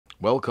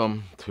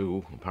Welcome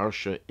to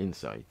Parsha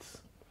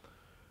Insights.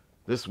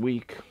 This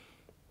week,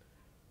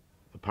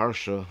 the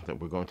Parsha that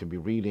we're going to be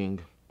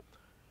reading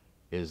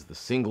is the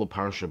single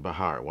Parsha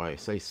Behar. Why I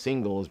say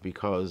single is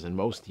because in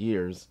most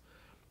years,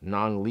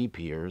 non-leap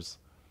years,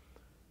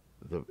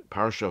 the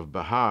Parsha of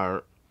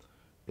Behar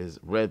is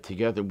read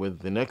together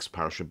with the next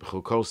Parsha,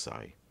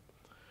 B'chukosai.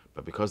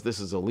 But because this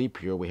is a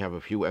leap year, we have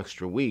a few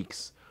extra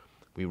weeks,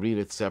 we read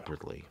it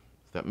separately.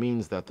 That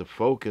means that the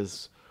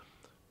focus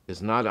is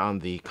not on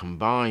the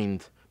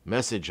combined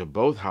message of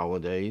both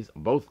holidays,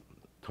 both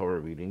Torah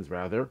readings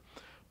rather,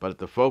 but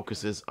the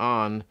focus is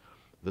on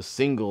the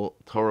single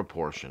Torah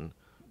portion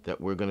that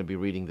we're going to be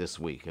reading this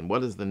week. And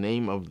what is the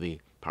name of the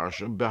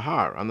Parsha?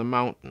 Behar, on the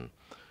mountain.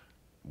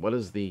 What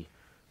is the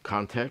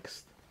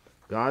context?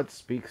 God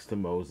speaks to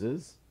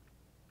Moses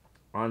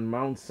on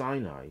Mount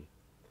Sinai.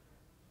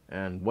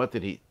 And what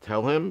did he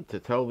tell him? To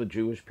tell the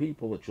Jewish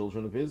people, the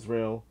children of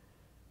Israel,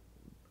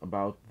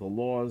 about the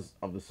laws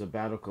of the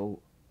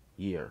sabbatical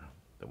year.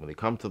 That when they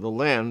come to the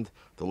land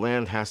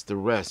has to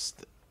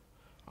rest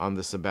on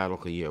the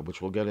sabbatical year,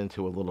 which we'll get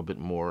into a little bit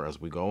more as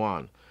we go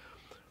on.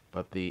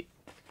 But the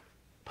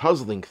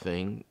puzzling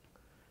thing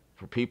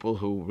for people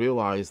who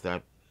realize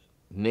that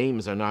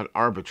names are not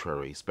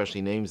arbitrary,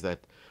 especially names that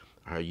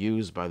are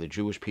used by the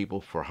Jewish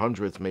people for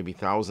hundreds, maybe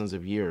thousands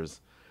of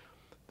years.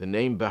 The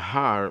name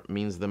Behar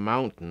means the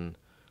mountain.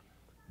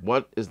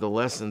 What is the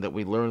lesson that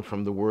we learn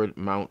from the word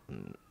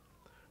mountain?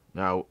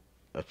 Now,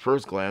 at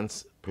first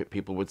glance,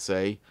 people would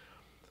say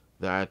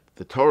that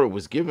the Torah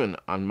was given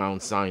on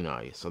Mount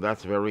Sinai, so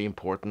that's a very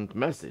important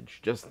message.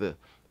 Just the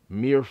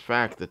mere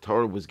fact that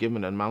Torah was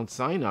given on Mount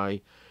Sinai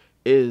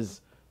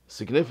is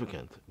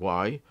significant.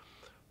 Why?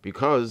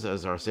 Because,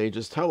 as our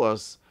sages tell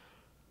us,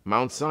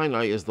 Mount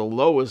Sinai is the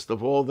lowest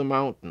of all the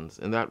mountains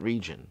in that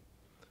region.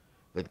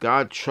 That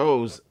God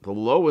chose the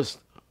lowest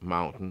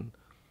mountain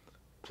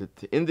to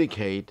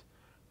indicate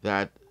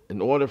that in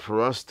order for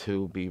us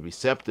to be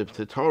receptive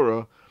to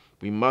Torah,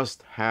 we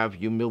must have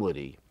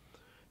humility.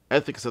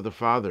 Ethics of the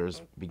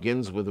Fathers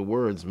begins with the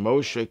words,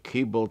 Moshe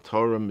kibel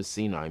Torah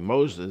Sinai.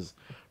 Moses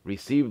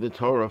received the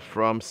Torah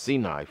from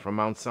Sinai, from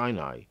Mount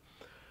Sinai.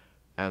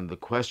 And the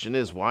question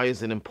is, why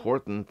is it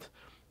important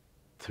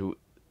to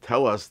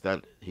tell us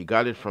that he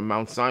got it from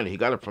Mount Sinai? He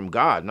got it from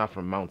God, not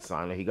from Mount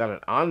Sinai. He got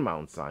it on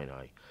Mount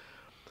Sinai.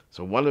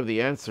 So one of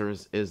the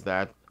answers is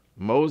that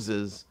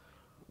Moses'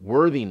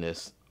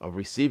 worthiness of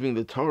receiving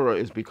the Torah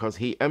is because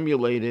he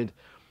emulated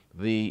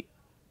the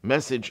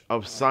message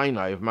of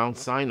Sinai, of Mount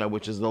Sinai,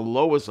 which is the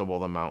lowest of all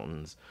the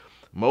mountains.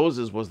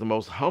 Moses was the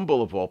most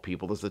humble of all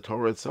people, as the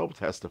Torah itself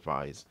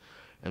testifies.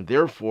 And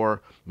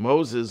therefore,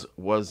 Moses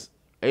was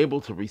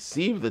able to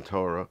receive the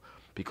Torah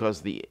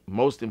because the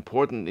most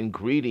important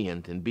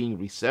ingredient in being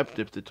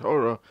receptive to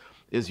Torah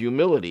is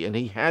humility, and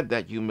he had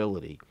that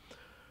humility.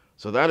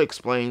 So that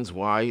explains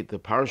why the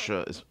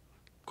Parsha is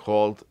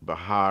called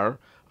Behar,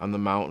 on the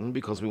mountain,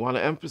 because we want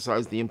to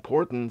emphasize the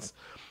importance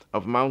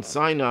of Mount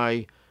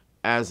Sinai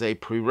as a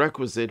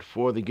prerequisite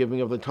for the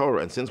giving of the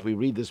Torah. And since we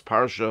read this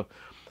Parsha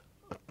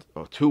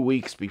 2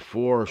 weeks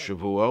before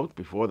Shavuot,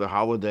 before the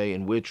holiday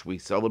in which we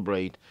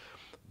celebrate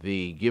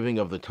the giving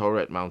of the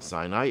Torah at Mount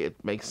Sinai,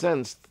 it makes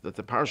sense that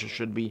the Parsha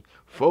should be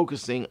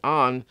focusing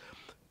on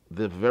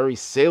the very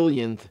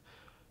salient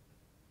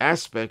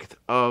aspect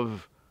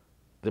of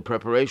the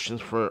preparations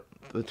for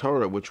the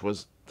Torah, which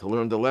was to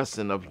learn the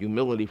lesson of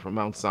humility from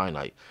Mount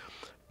Sinai.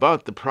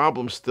 But the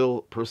problem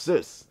still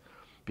persists,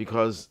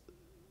 because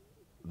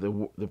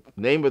the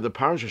name of the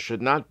Parsha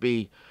should not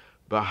be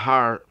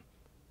Behar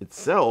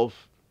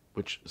itself,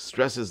 which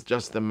stresses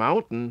just the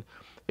mountain.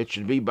 It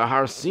should be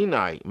Behar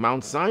Sinai,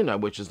 Mount Sinai,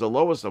 which is the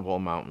lowest of all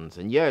mountains.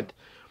 And yet,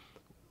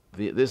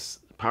 this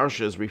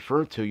Parsha is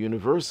referred to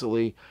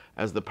universally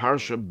as the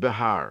Parsha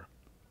Behar.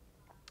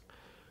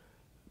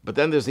 But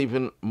then there's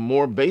even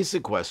more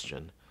basic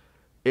question.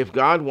 If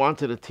God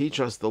wanted to teach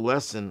us the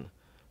lesson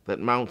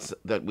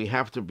that we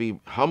have to be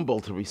humble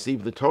to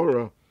receive the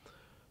Torah,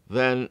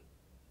 then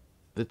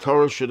the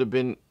Torah should have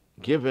been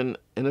given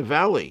in a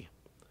valley.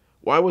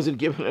 Why was it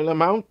given in a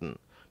mountain?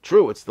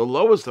 True, it's the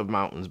lowest of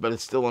mountains, but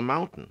it's still a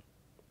mountain.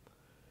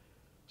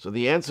 So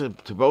the answer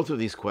to both of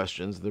these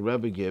questions the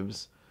Rabbi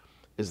gives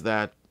is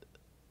that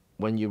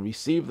when you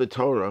receive the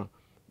Torah,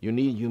 you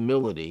need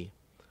humility,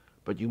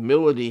 but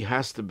humility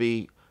has to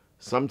be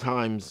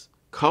sometimes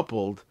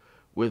coupled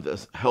with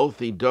a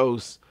healthy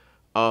dose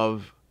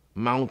of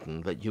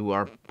mountain, that you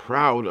are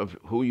proud of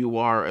who you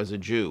are as a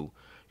Jew.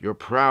 You're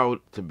proud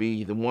to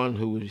be the one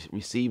who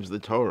receives the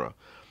Torah.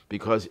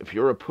 Because if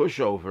you're a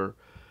pushover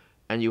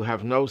and you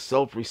have no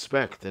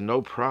self-respect and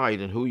no pride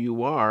in who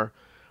you are,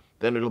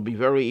 then it'll be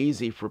very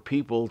easy for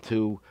people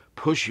to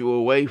push you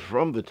away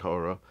from the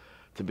Torah,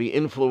 to be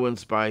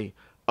influenced by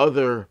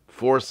other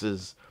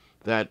forces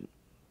that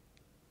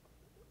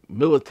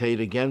militate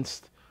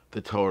against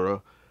the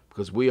Torah,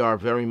 because we are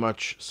very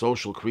much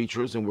social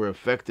creatures and we're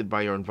affected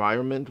by our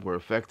environment, we're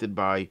affected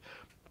by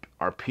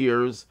our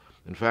peers.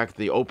 In fact,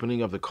 the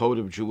opening of the Code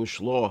of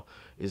Jewish Law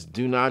is,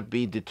 do not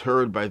be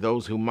deterred by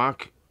those who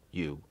mock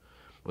you.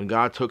 When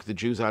God took the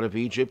Jews out of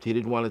Egypt, he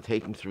didn't want to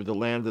take them through the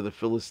land of the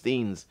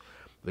Philistines,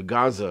 the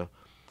Gaza,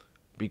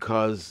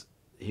 because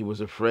he was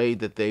afraid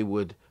that they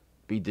would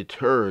be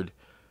deterred.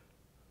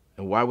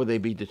 And why would they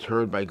be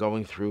deterred by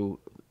going through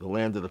the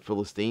land of the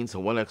Philistines?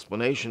 And one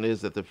explanation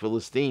is that the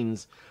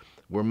Philistines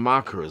were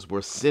mockers,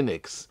 were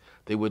cynics.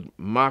 They would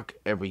mock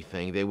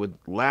everything. They would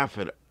laugh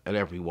at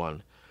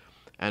everyone.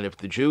 And if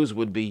the Jews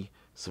would be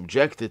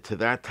subjected to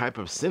that type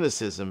of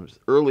cynicism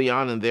early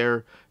on in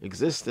their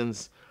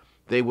existence,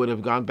 they would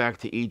have gone back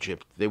to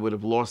Egypt. They would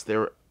have lost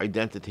their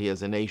identity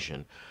as a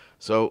nation.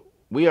 So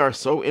we are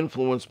so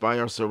influenced by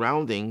our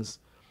surroundings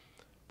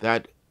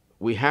that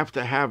we have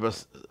to have a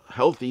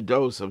healthy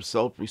dose of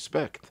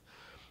self-respect,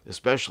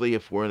 especially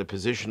if we're in a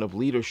position of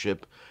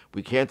leadership.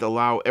 We can't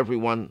allow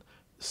everyone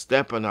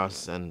step on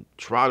us and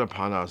trot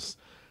upon us,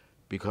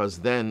 because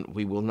then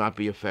we will not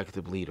be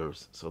effective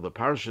leaders. So the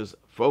Parsha's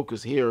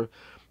focus here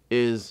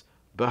is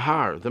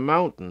Behar, the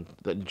mountain.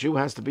 The Jew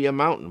has to be a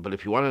mountain, but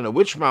if you want to know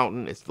which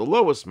mountain, it's the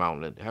lowest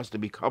mountain. It has to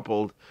be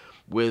coupled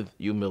with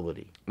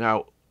humility.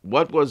 Now,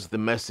 what was the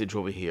message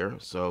over here?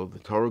 So the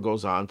Torah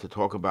goes on to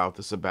talk about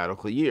the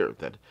sabbatical year,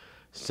 that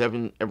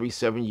every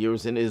 7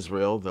 years in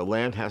Israel, the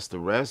land has to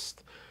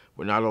rest.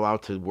 We're not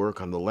allowed to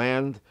work on the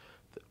land.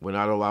 We're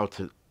not allowed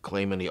to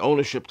claim any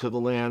ownership to the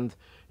land.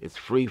 It's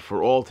free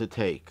for all to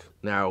take.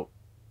 Now,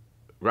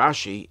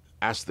 Rashi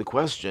asked the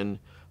question,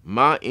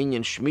 Ma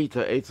inyan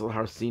shmita etzel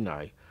har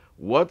Sinai?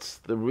 What's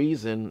the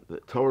reason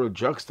that Torah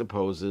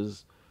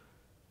juxtaposes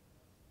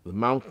the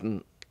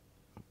mountain,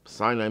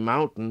 Sinai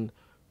mountain,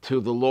 to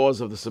the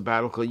laws of the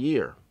sabbatical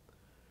year?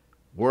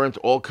 Weren't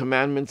all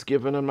commandments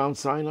given on Mount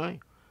Sinai?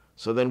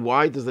 So then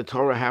why does the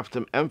Torah have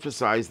to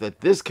emphasize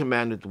that this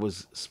commandment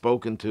was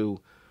spoken to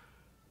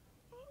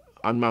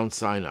on Mount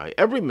Sinai?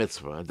 Every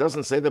mitzvah. It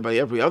doesn't say that by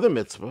every other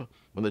mitzvah.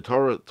 When the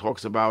Torah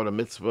talks about a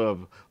mitzvah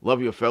of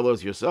love your fellow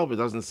as yourself, it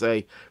doesn't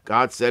say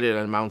God said it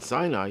on Mount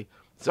Sinai.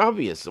 It's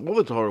obvious. All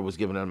the Torah was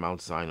given on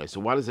Mount Sinai. So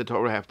why does the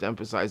Torah have to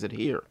emphasize it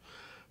here?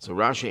 So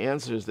Rashi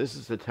answers, this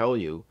is to tell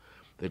you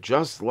that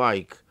just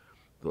like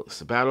the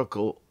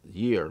sabbatical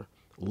year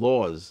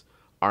laws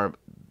are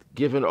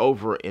given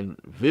over in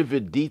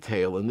vivid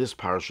detail in this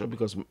parsha,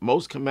 because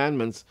most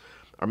commandments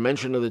are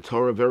mentioned in the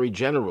Torah very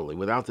generally,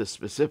 without the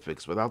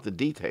specifics, without the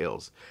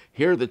details.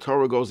 Here the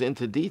Torah goes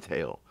into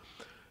detail,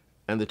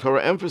 and the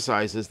Torah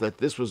emphasizes that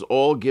this was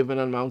all given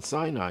on Mount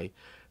Sinai.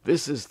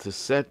 This is to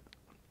set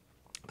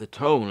the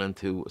tone and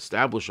to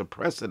establish a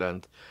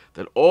precedent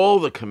that all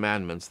the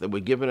commandments that were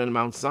given on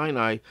Mount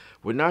Sinai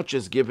were not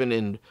just given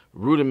in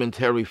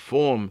rudimentary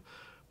form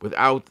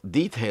without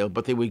detail,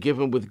 but they were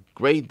given with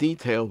great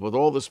detail, with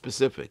all the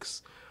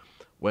specifics.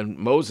 When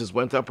Moses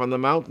went up on the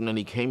mountain and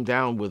he came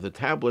down with the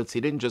tablets, he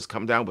didn't just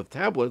come down with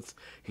tablets,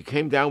 he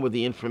came down with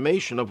the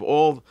information of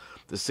all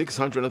the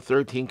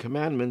 613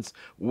 commandments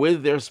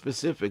with their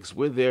specifics,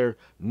 with their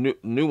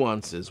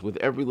nuances, with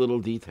every little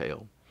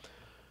detail.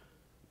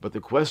 But the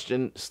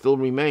question still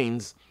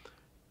remains,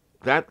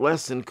 that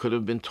lesson could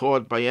have been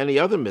taught by any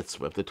other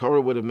mitzvah. If the Torah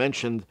would have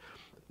mentioned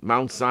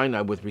Mount Sinai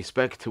with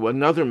respect to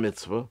another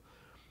mitzvah,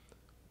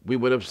 we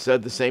would have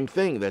said the same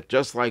thing, that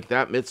just like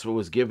that mitzvah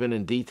was given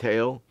in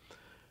detail,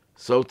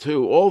 so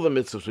too all the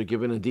mitzvahs were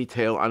given in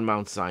detail on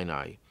Mount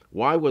Sinai.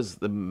 Why was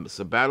the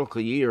sabbatical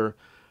year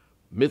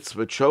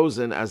mitzvah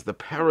chosen as the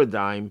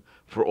paradigm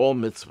for all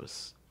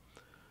mitzvahs?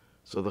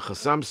 So the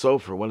Chassam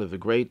Sofer, one of the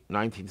great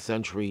 19th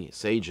century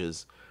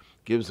sages,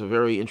 gives a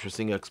very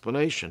interesting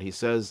explanation. He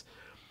says,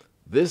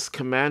 this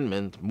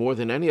commandment, more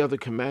than any other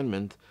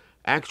commandment,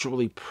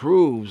 actually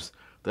proves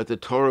that the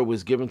Torah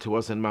was given to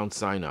us in Mount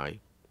Sinai,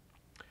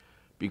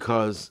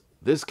 because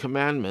this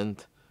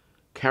commandment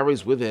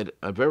carries with it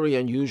a very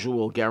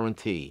unusual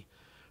guarantee.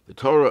 The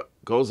Torah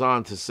goes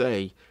on to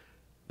say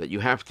that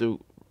you have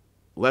to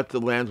let the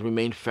land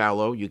remain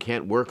fallow. You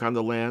can't work on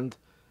the land.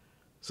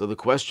 So the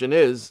question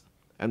is,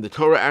 and the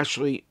Torah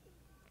actually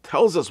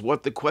tells us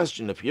what the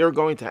question, if you're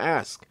going to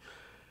ask,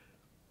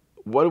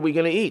 what are we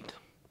going to eat?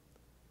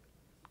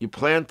 You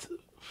plant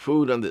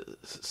food on the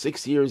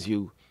 6 years,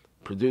 you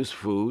produce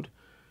food.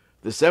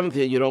 The 7th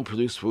year, you don't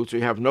produce food, so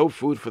you have no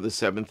food for the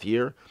 7th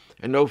year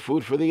and no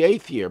food for the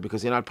 8th year,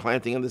 because you're not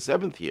planting in the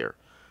 7th year.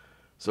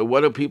 So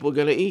what are people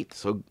going to eat?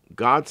 So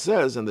God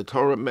says, and the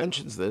Torah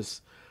mentions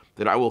this,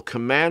 that I will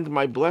command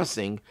my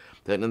blessing,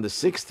 that in the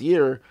 6th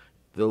year,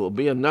 there will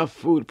be enough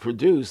food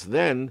produced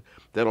then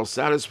that'll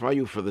satisfy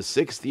you for the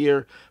 6th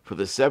year, for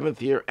the 7th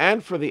year,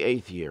 and for the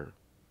 8th year.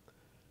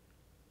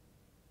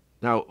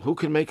 Now, who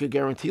can make a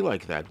guarantee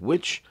like that?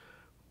 Which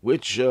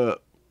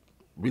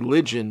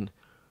religion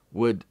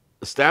would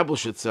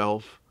establish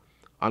itself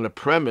on a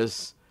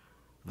premise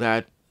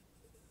that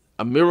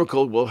a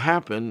miracle will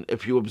happen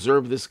if you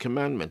observe this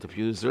commandment, if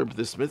you observe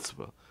this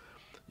mitzvah?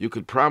 You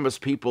could promise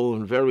people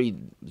in very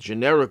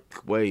generic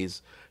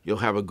ways, you'll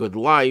have a good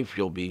life,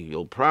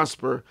 you'll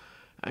prosper,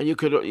 and you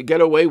get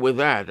away with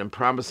that and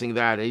promising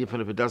that, even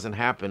if it doesn't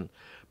happen.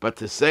 But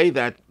to say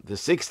that the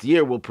 6th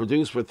year will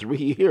produce for 3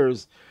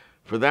 years,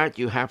 for that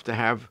you have to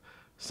have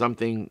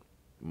something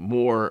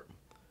more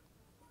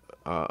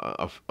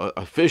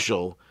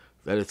official,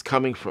 that it's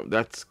coming from,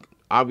 that's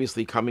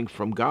obviously coming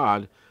from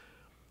God,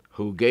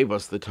 who gave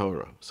us the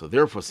Torah. So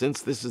therefore,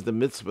 since this is the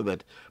mitzvah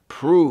that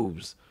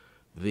proves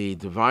the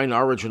divine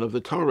origin of the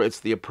Torah, it's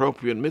the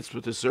appropriate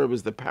mitzvah to serve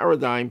as the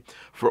paradigm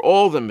for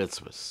all the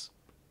mitzvahs.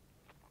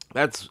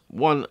 That's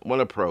one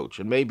approach,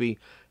 and maybe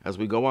as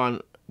we go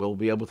on, we'll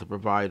be able to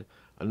provide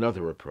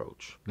another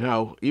approach.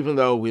 Now, even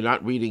though we're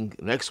not reading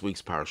next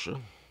week's Parsha,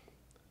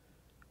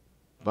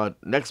 but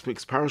next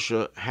week's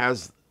Parsha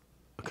has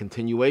a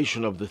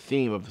continuation of the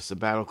theme of the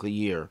sabbatical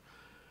year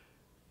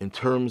in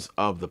terms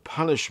of the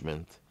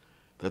punishment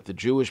that the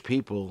Jewish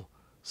people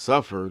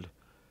suffered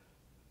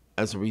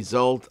as a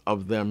result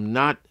of them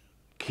not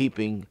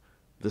keeping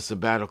the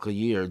sabbatical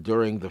year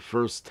during the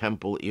first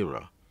temple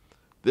era.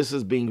 This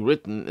is being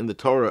written in the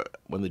Torah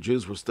when the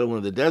Jews were still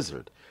in the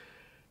desert,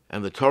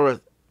 and the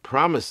Torah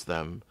promised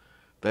them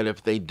that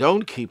if they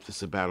don't keep the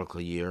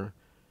sabbatical year,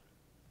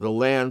 the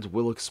land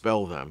will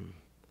expel them.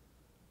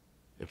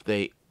 If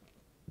they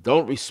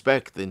don't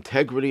respect the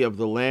integrity of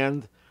the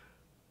land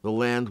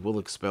will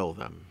expel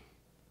them.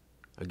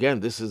 Again,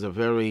 this is a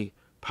very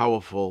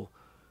powerful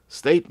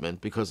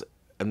statement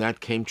and that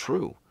came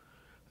true.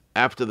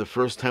 After the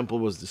first temple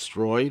was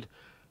destroyed,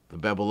 the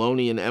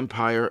Babylonian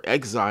Empire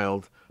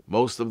exiled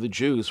most of the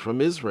Jews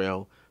from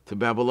Israel to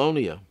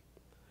Babylonia.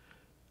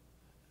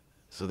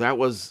 So that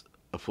was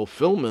a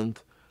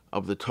fulfillment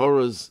of the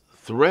Torah's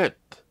threat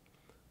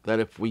that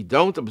if we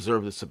don't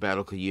observe the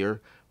sabbatical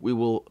year, we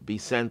will be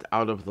sent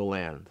out of the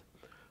land.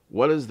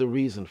 What is the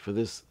reason for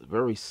this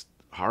very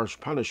harsh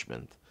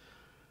punishment?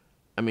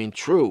 I mean,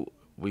 true,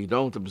 we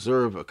don't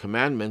observe a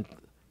commandment.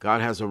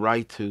 God has a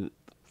right to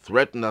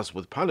threaten us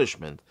with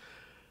punishment,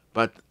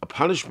 but a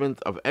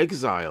punishment of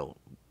exile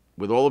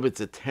with all of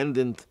its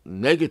attendant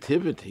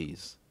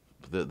negativities,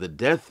 the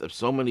death of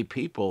so many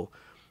people,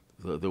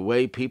 the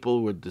way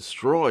people were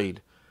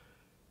destroyed,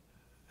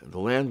 the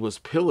land was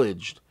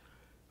pillaged,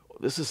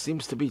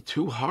 seems to be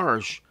too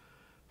harsh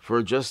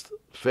for just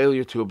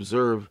failure to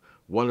observe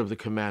one of the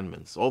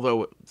commandments.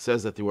 Although it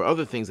says that there were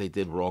other things they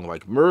did wrong,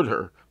 like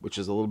murder, which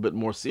is a little bit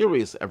more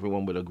serious,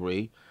 everyone would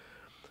agree.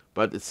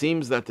 But it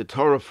seems that the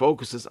Torah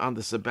focuses on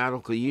the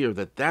sabbatical year,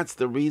 that's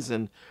the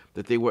reason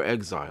that they were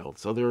exiled.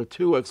 So there are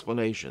two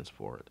explanations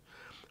for it.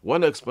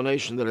 One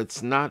explanation that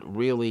it's not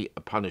really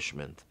a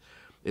punishment.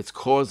 It's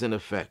cause and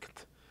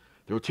effect.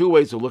 There are two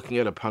ways of looking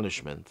at a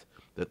punishment,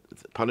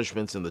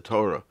 punishments in the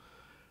Torah.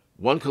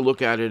 One could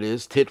look at it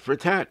as tit for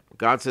tat.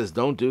 God says,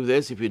 don't do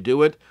this. If you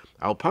do it,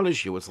 I'll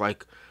punish you. It's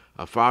like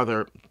a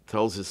father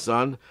tells his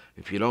son,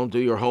 if you don't do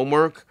your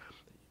homework,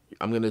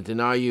 I'm going to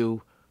deny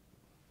you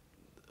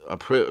a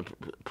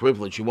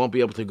privilege. You won't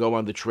be able to go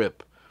on the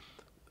trip.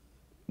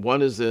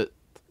 One is a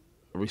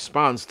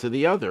response to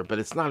the other, but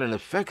it's not an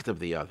effect of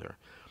the other.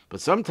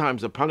 But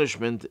sometimes a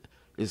punishment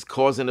is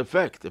cause and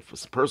effect. If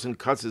a person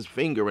cuts his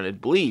finger and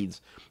it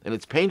bleeds and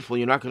it's painful,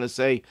 you're not going to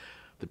say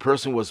the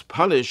person was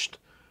punished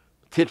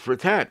tit for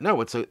tat. No,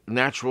 it's a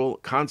natural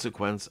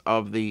consequence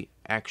of the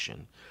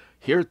action.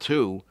 Here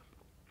too,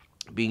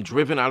 being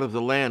driven out of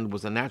the land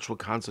was a natural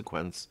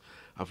consequence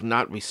of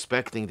not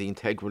respecting the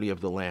integrity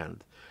of the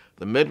land.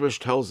 The Midrash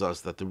tells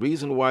us that the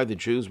reason why the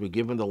Jews were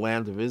given the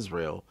land of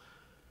Israel,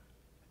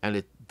 and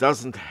it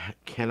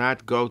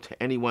cannot go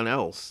to anyone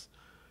else,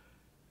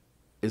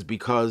 is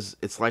because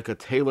it's like a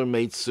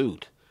tailor-made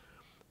suit,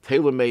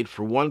 tailor-made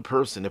for one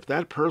person. If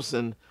that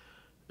person,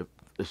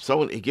 if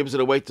someone he gives it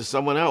away to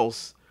someone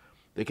else,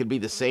 they could be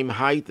the same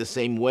height, the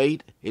same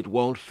weight, it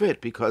won't fit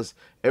because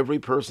every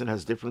person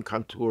has different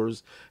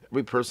contours,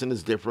 every person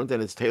is different,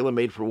 and it's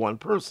tailor-made for one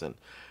person.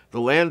 The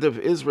land of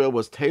Israel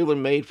was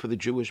tailor-made for the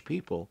Jewish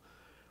people.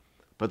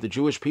 But the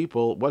Jewish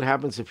people, what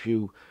happens if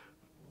you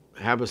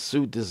have a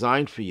suit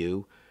designed for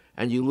you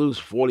and you lose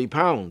 40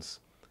 pounds?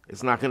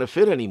 It's not going to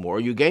fit anymore.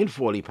 You gain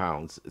 40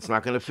 pounds. It's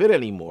not going to fit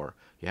anymore.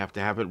 You have to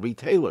have it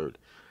retailored.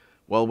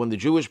 Well, when the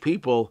Jewish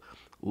people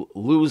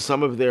lose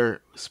some of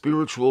their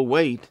spiritual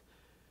weight,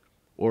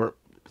 or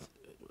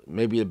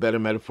maybe a better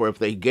metaphor, if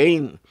they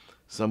gain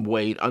some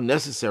weight,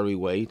 unnecessary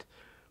weight,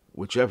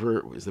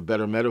 whichever is the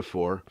better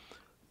metaphor,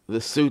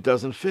 the suit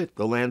doesn't fit.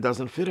 The land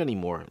doesn't fit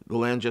anymore. The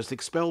land just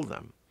expelled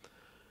them.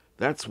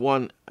 That's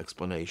one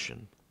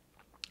explanation.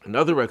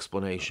 Another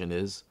explanation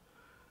is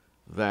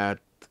that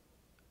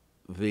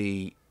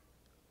the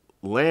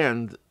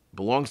land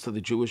belongs to the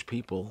Jewish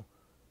people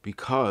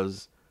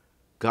because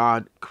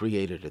God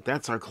created it.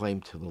 That's our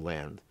claim to the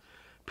land.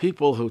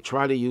 People who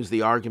try to use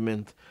the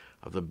argument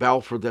of the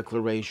Balfour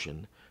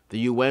Declaration, the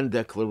UN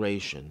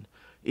Declaration,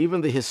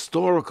 even the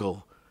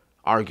historical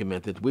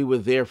argument that we were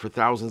there for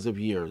thousands of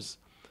years,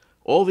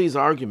 all these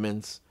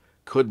arguments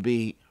could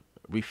be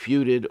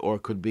refuted or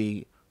could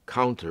be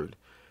countered.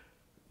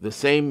 The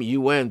same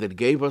UN that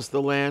gave us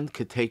the land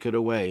could take it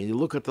away. You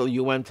look at the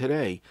UN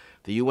today.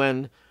 The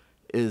UN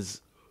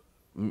is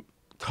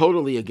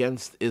totally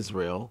against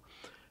Israel,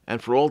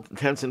 and for all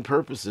intents and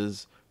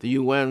purposes, the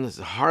UN is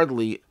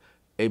hardly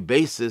a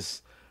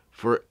basis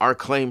for our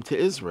claim to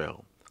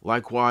Israel.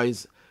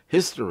 Likewise,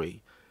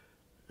 history.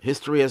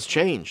 history has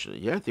changed.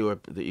 Yeah,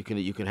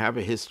 you can have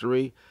a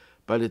history,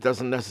 but it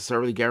doesn't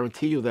necessarily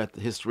guarantee you that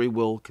the history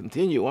will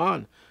continue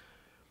on.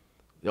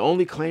 The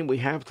only claim we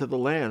have to the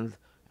land,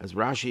 as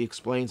Rashi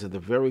explains in the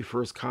very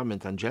first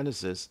comment on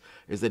Genesis,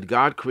 is that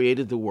God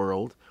created the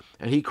world,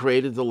 and he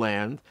created the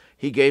land.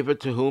 He gave it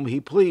to whom he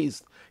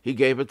pleased. He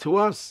gave it to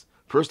us.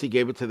 First, he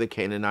gave it to the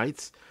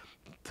Canaanites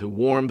to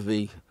warm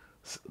the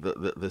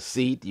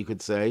seat, you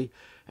could say.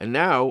 And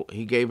now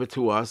he gave it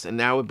to us, and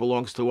now it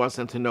belongs to us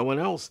and to no one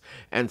else.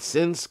 And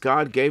since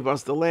God gave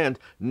us the land,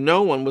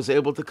 no one was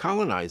able to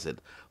colonize it.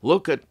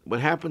 Look at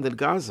what happened in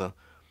Gaza,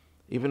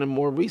 even in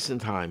more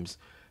recent times.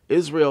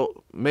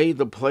 Israel made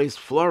the place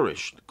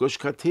flourish. Gush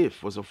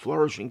Katif was a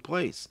flourishing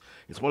place.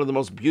 It's one of the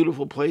most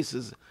beautiful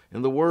places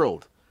in the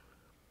world.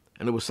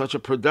 And it was such a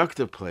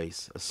productive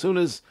place. As soon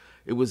as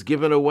it was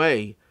given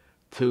away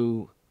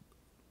to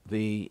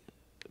the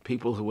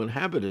people who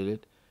inhabited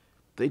it,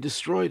 they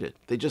destroyed it.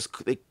 They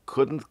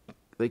couldn't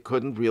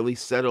really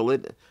settle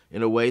it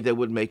in a way that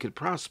would make it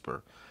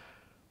prosper.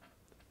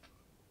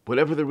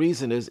 Whatever the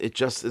reason is, it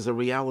just is a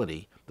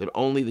reality that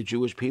only the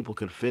Jewish people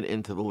could fit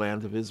into the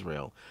land of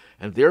Israel.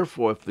 And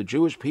therefore, if the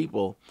Jewish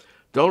people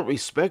don't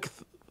respect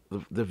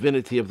the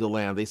divinity of the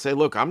land, they say,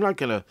 look, I'm not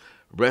going to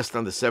rest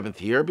on the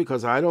seventh year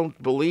because I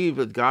don't believe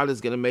that God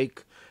is going to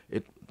make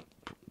it,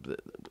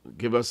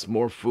 give us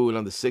more food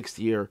on the sixth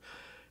year.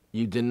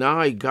 You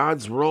deny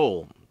God's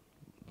role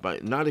by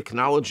not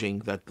acknowledging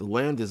that the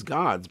land is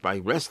God's, by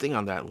resting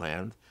on that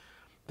land.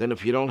 Then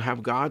if you don't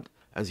have God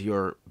as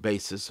your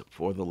basis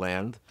for the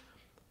land,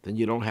 then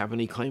you don't have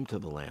any claim to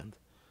the land.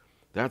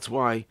 That's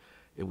why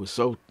it was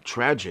so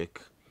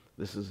tragic.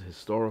 This is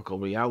historical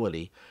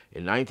reality.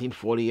 In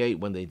 1948,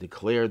 when they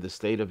declared the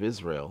State of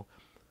Israel,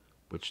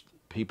 which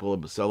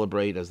people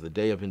celebrate as the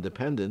Day of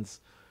Independence,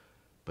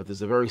 but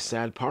there's a very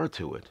sad part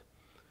to it,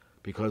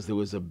 because there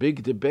was a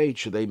big debate,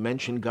 should they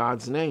mention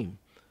God's name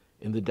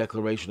in the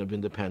Declaration of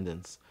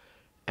Independence?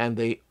 And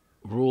they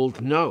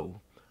ruled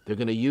no. They're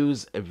going to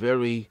use a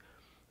very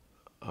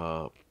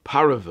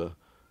parava,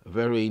 a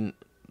very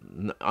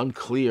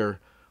unclear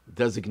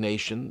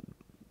designation.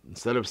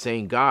 Instead of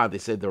saying God, they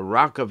said the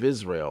Rock of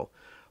Israel.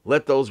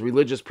 Let those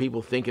religious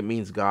people think it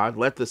means God.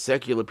 Let the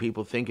secular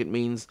people think it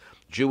means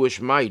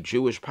Jewish might,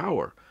 Jewish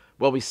power.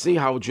 Well, we see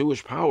how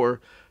Jewish power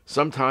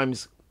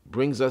sometimes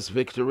brings us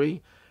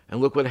victory. And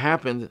look what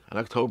happened on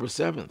October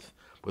 7th.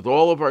 With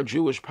all of our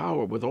Jewish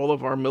power, with all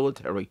of our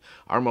military,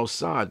 our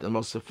Mossad, the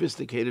most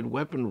sophisticated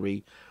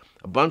weaponry,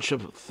 a bunch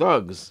of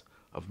thugs,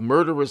 of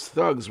murderous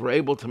thugs, were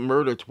able to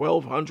murder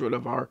 1,200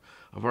 of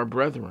our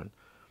brethren.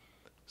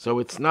 So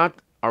it's not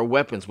our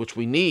weapons, which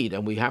we need,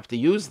 and we have to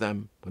use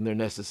them when they're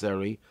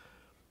necessary,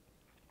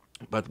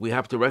 but we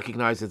have to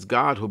recognize it's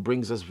God who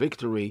brings us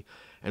victory,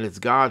 and it's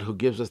God who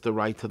gives us the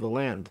right to the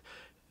land.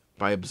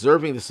 By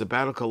observing the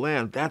sabbatical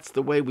land, that's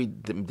the way we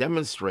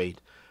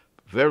demonstrate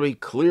very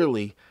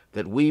clearly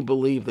that we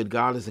believe that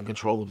God is in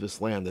control of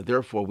this land, and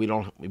therefore we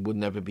would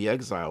never be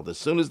exiled. As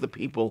soon as the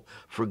people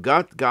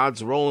forgot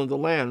God's role in the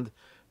land,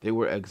 they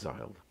were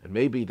exiled. And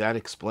maybe that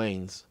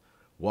explains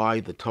why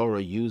the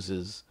Torah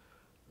uses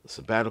the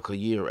sabbatical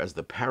year as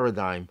the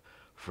paradigm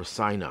for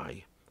Sinai.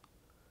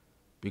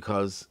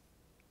 Because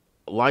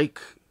like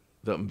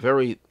the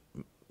very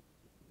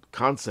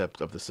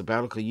concept of the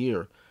sabbatical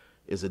year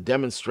is a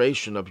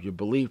demonstration of your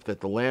belief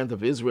that the land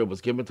of Israel was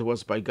given to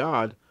us by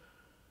God,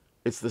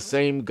 it's the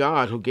same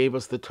God who gave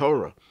us the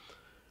Torah.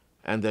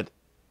 And that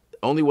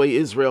only way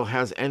Israel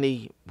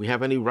we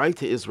have any right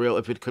to Israel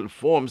if it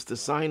conforms to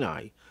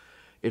Sinai.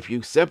 If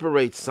you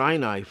separate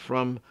Sinai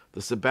from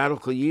the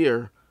sabbatical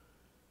year,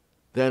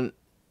 then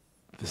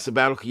the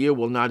sabbatical year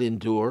will not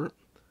endure,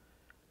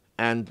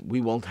 and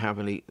we won't have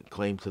any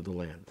claim to the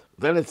land.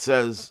 Then it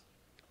says,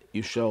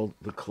 you shall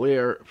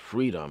declare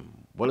freedom.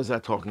 What is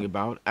that talking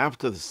about?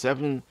 After the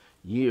 7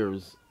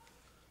 years,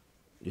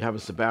 you have a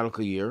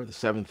sabbatical year, the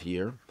 7th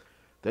year.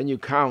 Then you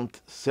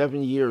count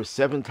 7 years,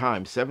 7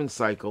 times, 7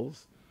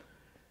 cycles.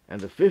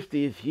 And the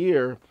 50th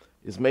year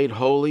is made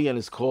holy and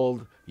is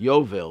called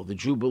Yovel, the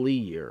Jubilee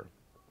year.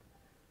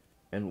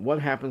 And what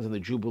happens in the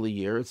Jubilee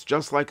year? It's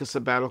just like a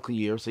sabbatical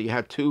year. So you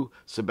had 2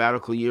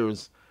 sabbatical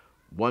years,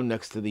 one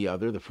next to the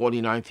other. The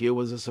 49th year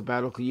was a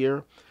sabbatical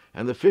year,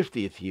 and the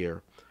 50th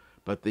year.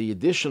 But the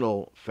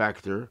additional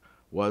factor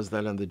was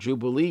that in the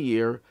Jubilee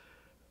year,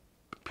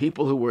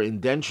 people who were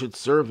indentured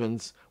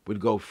servants would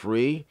go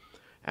free,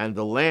 and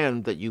the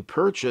land that you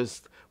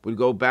purchased would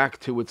go back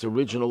to its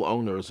original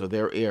owners or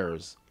their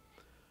heirs.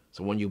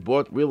 So when you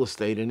bought real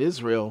estate in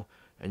Israel,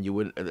 and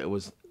it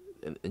was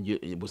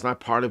not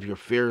part of your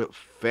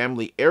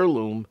family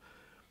heirloom,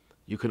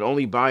 you could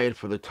only buy it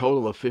for the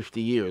total of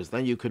 50 years.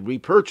 Then you could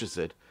repurchase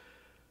it,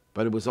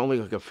 but it was only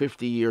like a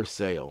 50-year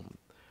sale,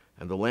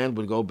 and the land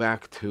would go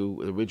back to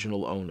the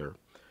original owner.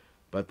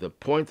 But the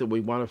point that we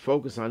want to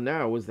focus on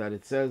now is that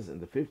it says in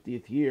the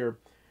 50th year,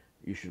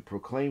 you should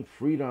proclaim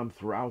freedom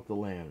throughout the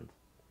land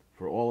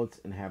for all its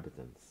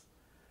inhabitants.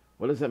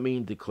 What does that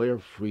mean, declare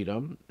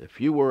freedom? If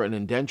you were an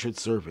indentured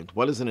servant,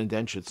 what is an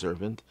indentured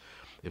servant?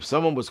 If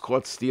someone was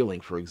caught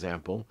stealing, for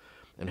example,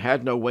 and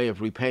had no way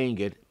of repaying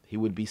it, he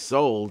would be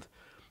sold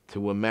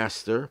to a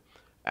master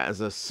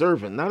as a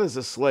servant, not as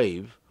a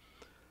slave,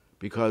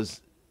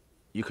 because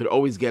you could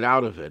always get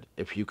out of it.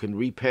 If you can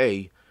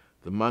repay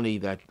the money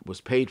that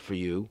was paid for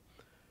you,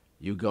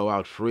 you go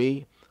out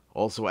free.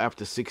 Also,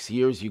 after 6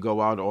 years, you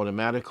go out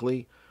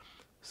automatically.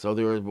 So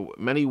there are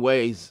many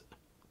ways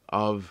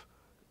of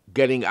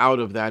getting out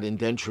of that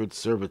indentured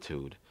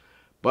servitude.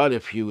 But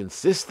if you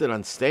insisted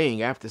on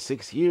staying after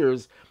 6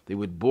 years, they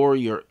would bore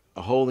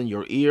a hole in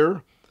your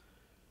ear,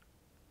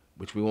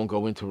 which we won't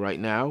go into right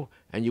now,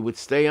 and you would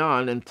stay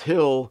on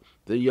until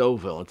the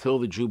Yovel, until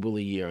the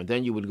Jubilee year, and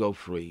then you would go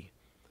free.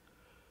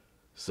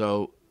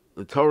 So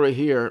the Torah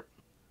here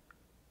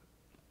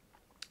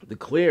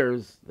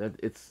declares that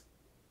it's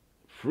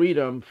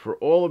freedom for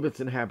all of its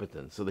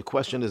inhabitants. So the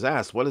question is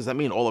asked, what does that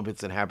mean, all of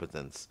its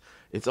inhabitants?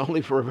 It's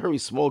only for a very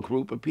small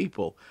group of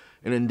people,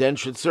 an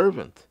indentured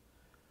servant.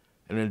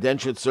 An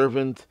indentured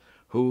servant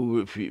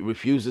who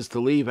refuses to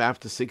leave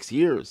after 6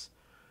 years.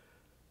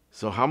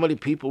 So how many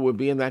people would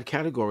be in that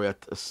category?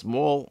 A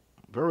small,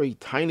 very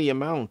tiny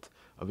amount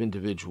of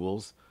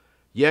individuals.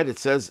 Yet it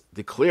says,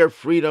 declare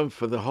freedom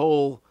for the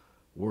whole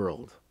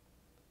world,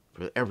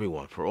 for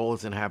everyone, for all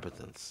its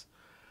inhabitants.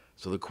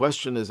 So the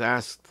question is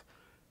asked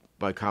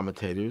by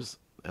commentators,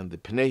 and the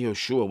Pnei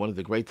Yehoshua, one of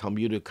the great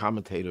Talmudic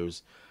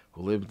commentators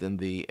who lived in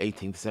the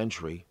 18th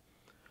century,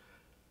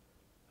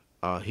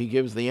 he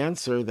gives the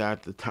answer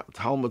that the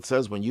Talmud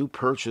says when you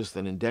purchased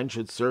an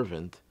indentured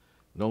servant,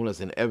 known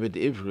as an Eved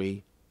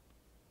Ivri,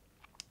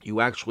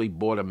 you actually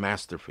bought a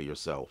master for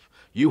yourself.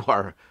 You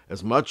are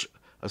as much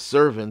a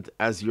servant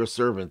as your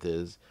servant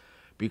is,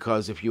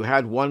 because if you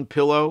had one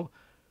pillow,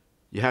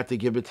 you had to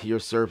give it to your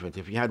servant.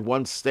 If you had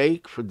one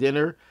steak for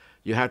dinner,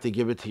 you had to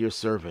give it to your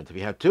servant. If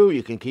you had two,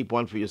 you can keep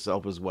one for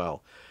yourself as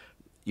well.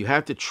 You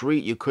had to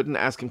treat, you couldn't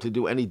ask him to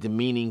do any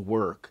demeaning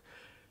work.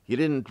 You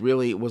didn't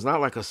really, it was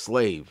not like a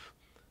slave.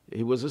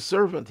 He was a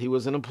servant, he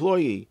was an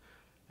employee,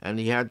 and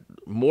he had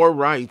more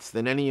rights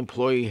than any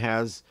employee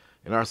has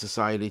in our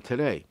society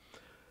today.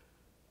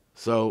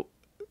 So,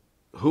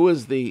 who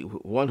is the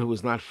one who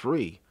is not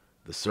free?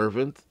 The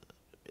servant,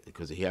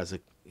 because he has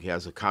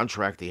a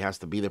contract, he has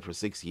to be there for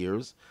 6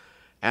 years.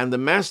 And the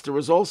master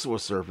is also a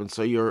servant,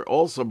 so you're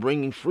also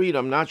bringing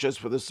freedom, not just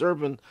for the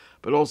servant,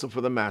 but also for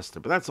the master.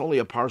 But that's only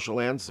a partial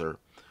answer,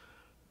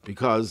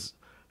 because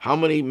how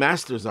many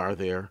masters are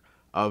there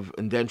of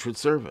indentured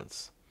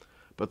servants?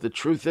 But the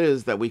truth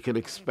is that we could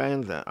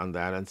expand on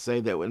that and say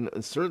that in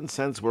a certain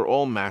sense we're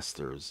all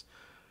masters.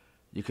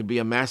 You could be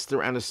a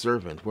master and a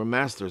servant. We're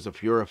masters.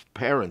 If you're a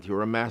parent,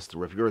 you're a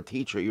master. If you're a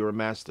teacher, you're a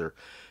master.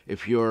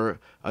 If you're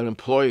an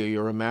employer,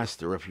 you're a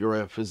master. If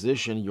you're a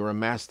physician, you're a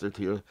master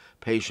to your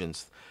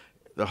patients.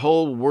 The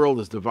whole world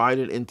is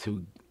divided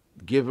into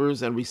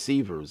givers and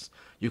receivers.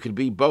 You could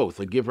be both,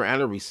 a giver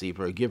and a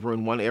receiver, a giver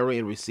in one area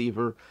and a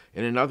receiver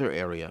in another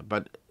area.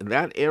 But in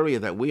that area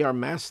that we are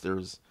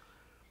masters,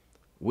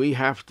 we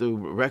have to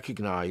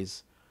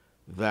recognize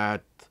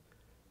that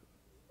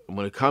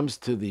when it comes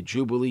to the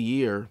Jubilee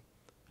year,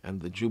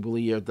 and the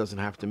Jubilee year doesn't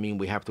have to mean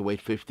we have to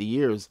wait 50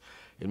 years.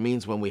 It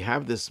means when we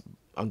have this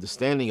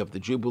understanding of the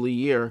Jubilee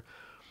year,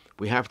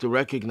 we have to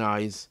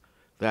recognize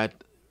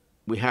that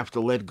we have to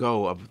let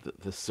go of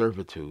the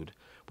servitude.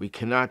 We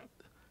cannot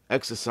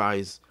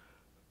exercise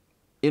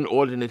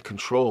inordinate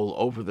control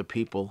over the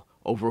people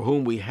over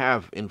whom we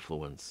have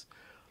influence.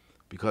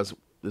 Because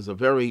there's a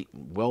very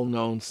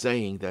well-known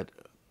saying that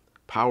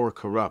power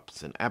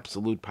corrupts, and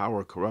absolute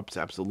power corrupts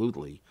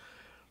absolutely.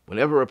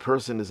 Whenever a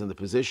person is in the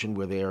position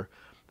where they're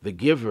the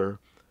giver,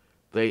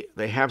 they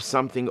have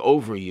something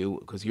over you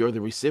because you're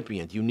the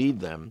recipient. You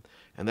need them,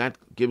 and that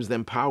gives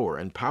them power,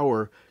 and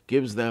power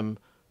gives them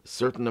a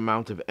certain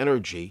amount of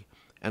energy,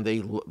 and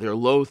they're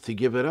loath to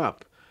give it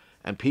up.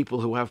 And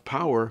people who have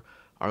power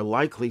are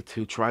likely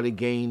to try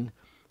to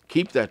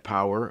keep that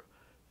power,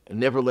 and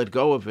never let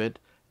go of it,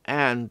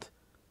 and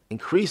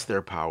increase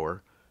their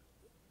power,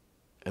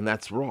 and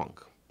that's wrong.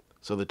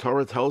 So the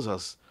Torah tells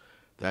us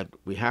that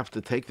we have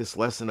to take this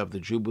lesson of the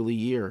Jubilee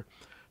year,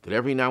 that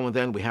every now and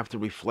then we have to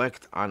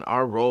reflect on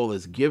our role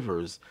as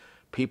givers,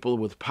 people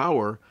with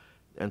power,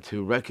 and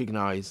to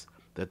recognize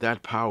that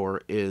that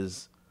power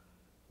is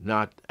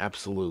not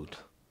absolute,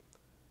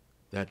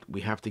 that we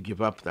have to give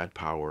up that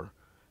power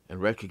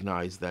and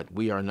recognize that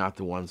we are not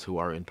the ones who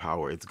are in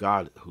power. It's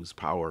God whose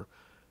power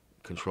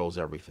controls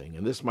everything.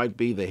 And this might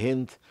be the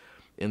hint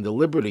in the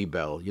Liberty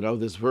Bell. You know,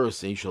 this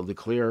verse, "He shall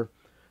declare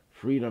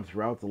freedom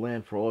throughout the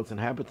land for all its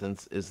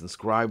inhabitants," is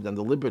inscribed on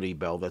the Liberty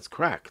Bell that's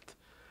cracked.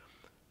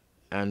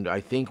 And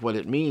I think what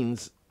it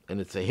means,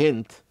 and it's a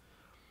hint,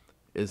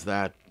 is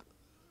that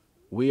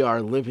we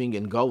are living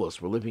in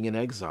Golus, we're living in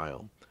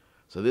exile.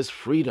 So this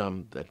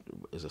freedom that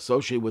is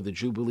associated with the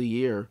Jubilee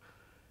year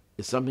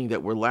is something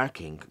that we're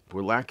lacking.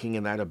 We're lacking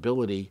in that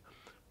ability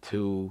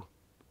to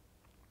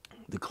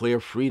declare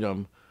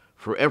freedom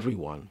for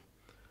everyone.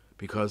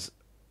 Because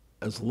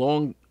as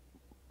long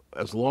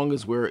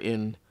as we're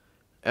in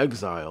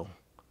exile,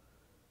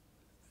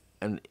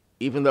 and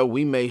even though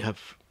we may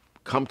have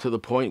come to the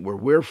point where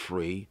we're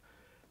free,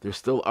 there's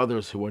still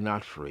others who are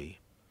not free.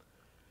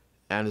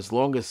 And as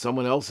long as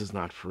someone else is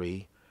not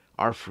free,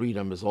 our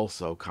freedom is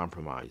also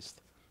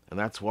compromised. And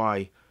that's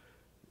why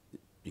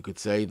you could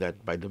say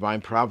that by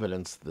divine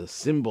providence, the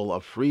symbol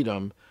of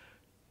freedom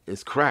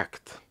is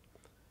cracked,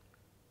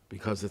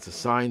 because it's a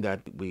sign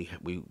that we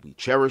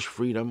cherish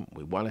freedom.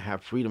 We want to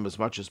have freedom as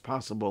much as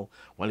possible,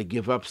 want to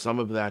give up some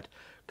of that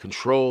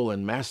control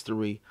and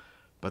mastery,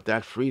 but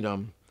that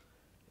freedom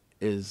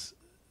is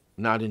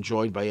not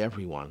enjoyed by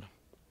everyone,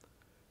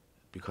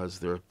 because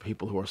there are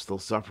people who are still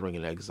suffering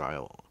in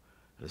exile,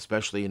 and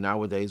especially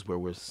nowadays where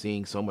we're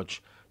seeing so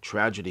much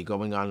tragedy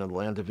going on in the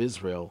land of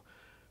Israel.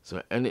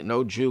 So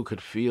no Jew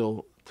could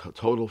feel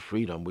total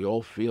freedom. We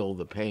all feel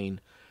the pain,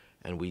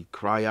 and we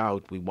cry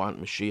out, we want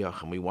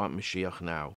Mashiach, and we want Mashiach now.